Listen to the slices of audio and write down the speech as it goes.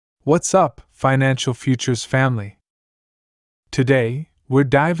What's up, Financial Futures family? Today, we're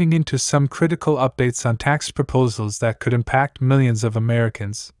diving into some critical updates on tax proposals that could impact millions of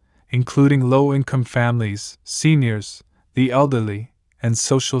Americans, including low-income families, seniors, the elderly, and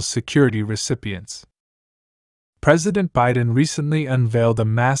Social Security recipients. President Biden recently unveiled a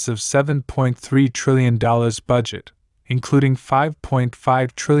massive $7.3 trillion budget, including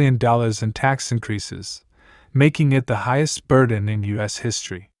 $5.5 trillion in tax increases, making it the highest burden in U.S.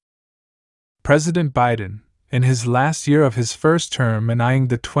 history. President Biden, in his last year of his first term and eyeing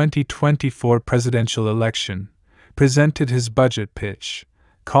the 2024 presidential election, presented his budget pitch,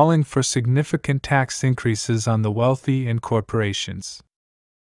 calling for significant tax increases on the wealthy and corporations.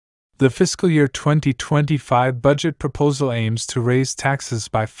 The fiscal year 2025 budget proposal aims to raise taxes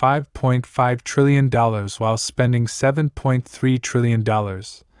by $5.5 trillion while spending $7.3 trillion,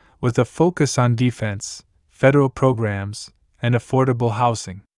 with a focus on defense, federal programs, and affordable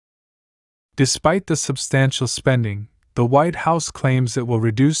housing. Despite the substantial spending, the White House claims it will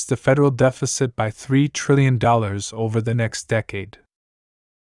reduce the federal deficit by $3 trillion over the next decade.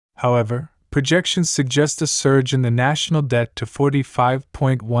 However, projections suggest a surge in the national debt to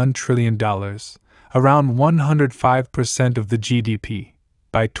 $45.1 trillion, around 105% of the GDP,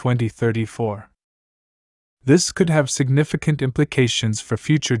 by 2034. This could have significant implications for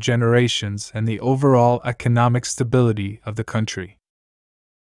future generations and the overall economic stability of the country.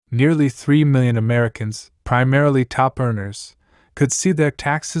 Nearly 3 million Americans, primarily top earners, could see their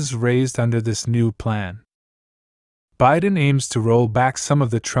taxes raised under this new plan. Biden aims to roll back some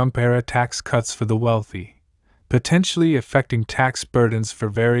of the Trump-era tax cuts for the wealthy, potentially affecting tax burdens for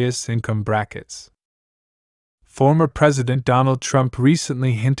various income brackets. Former President Donald Trump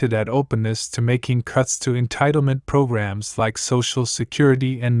recently hinted at openness to making cuts to entitlement programs like Social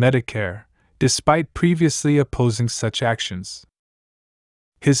Security and Medicare, despite previously opposing such actions.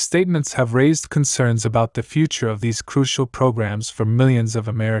 His statements have raised concerns about the future of these crucial programs for millions of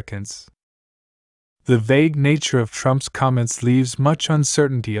Americans. The vague nature of Trump's comments leaves much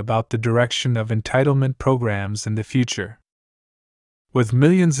uncertainty about the direction of entitlement programs in the future. With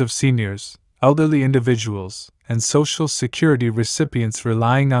millions of seniors, elderly individuals, and Social Security recipients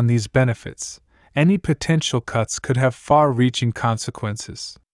relying on these benefits, any potential cuts could have far-reaching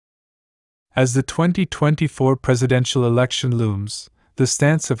consequences. As the 2024 presidential election looms, the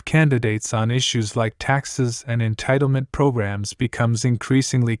stance of candidates on issues like taxes and entitlement programs becomes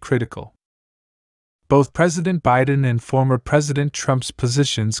increasingly critical. Both President Biden and former President Trump's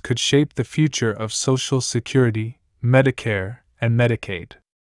positions could shape the future of Social Security, Medicare, and Medicaid.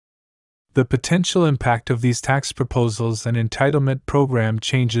 The potential impact of these tax proposals and entitlement program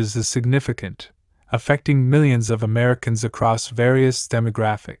changes is significant, affecting millions of Americans across various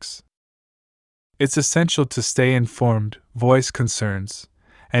demographics. It's essential to stay informed, voice concerns,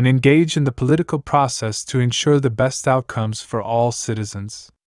 and engage in the political process to ensure the best outcomes for all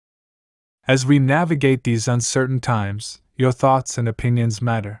citizens. As we navigate these uncertain times, your thoughts and opinions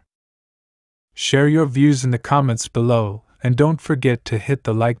matter. Share your views in the comments below, and don't forget to hit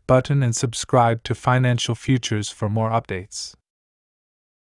the like button and subscribe to Financial Futures for more updates.